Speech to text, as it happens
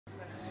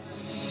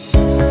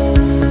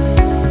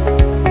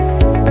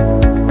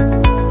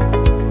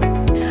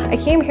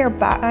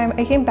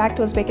I came back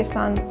to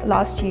Uzbekistan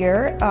last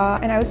year,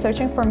 and I was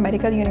searching for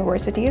medical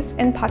universities.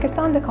 In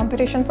Pakistan, the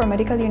competition for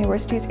medical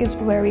universities is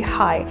very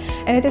high,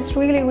 and it is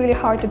really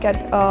hard to get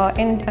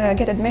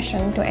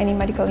admission to any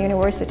medical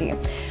university.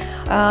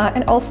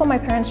 And also my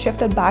parents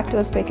shifted back to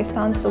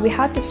Uzbekistan, so we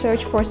had to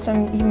search for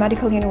some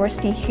medical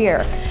university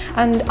here.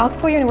 And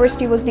Akfa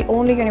University was the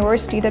only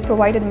university that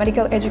provided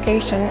medical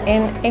education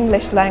in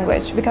English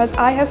language, because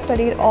I have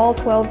studied all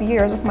 12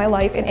 years of my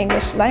life in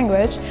English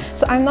language,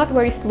 so I'm not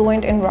very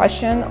fluent in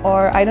Russian,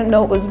 or I don't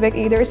know Uzbek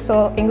either,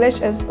 so English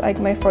is like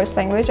my first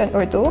language, and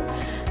Urdu.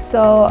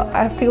 So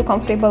I feel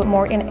comfortable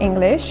more in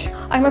English.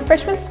 I'm a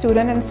freshman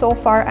student, and so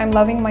far I'm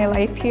loving my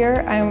life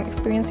here. I'm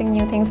experiencing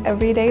new things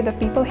every day. The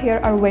people here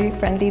are very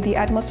friendly. The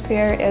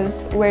atmosphere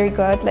is very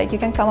good. Like, you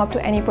can come up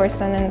to any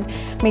person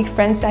and make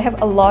friends. I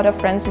have a lot of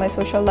friends. My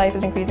social life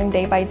is increasing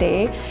day by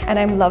day, and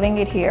I'm loving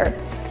it here.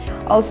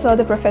 Also,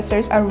 the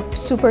professors are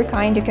super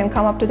kind. You can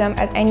come up to them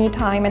at any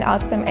time and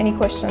ask them any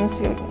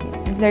questions.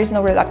 There's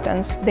no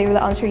reluctance. They will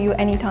answer you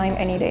anytime,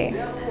 any day.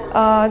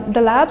 The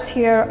labs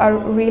here are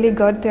really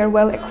good. They're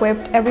well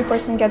equipped. Every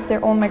person gets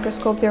their own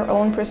microscope, their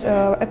own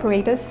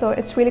apparatus, so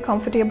it's really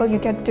comfortable. You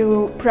get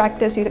to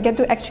practice, you get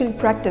to actually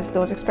practice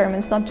those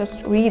experiments, not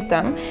just read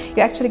them.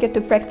 You actually get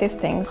to practice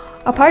things.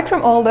 Apart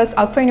from all this,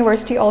 Akfa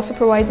University also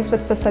provides us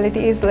with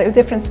facilities, like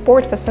different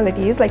sport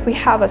facilities. Like, we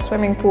have a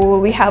swimming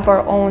pool, we have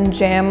our own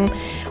gym,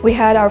 we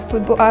had our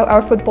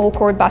football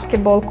court,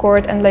 basketball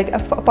court, and like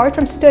apart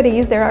from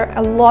studies, there are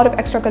a lot of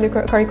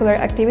extracurricular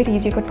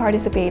activities you could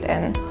participate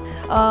in.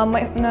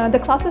 The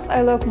classes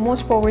I look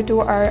most forward to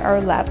are our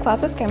lab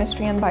classes,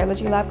 chemistry and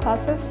biology lab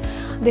classes.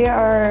 They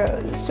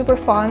are super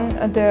fun.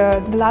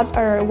 The labs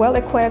are well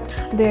equipped.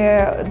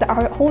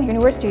 Our whole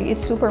university is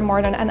super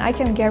modern, and I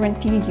can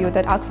guarantee you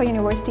that Akfa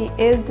University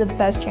is the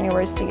best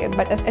university,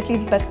 but at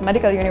least best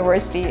medical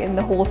university in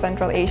the whole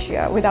Central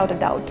Asia, without a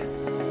doubt.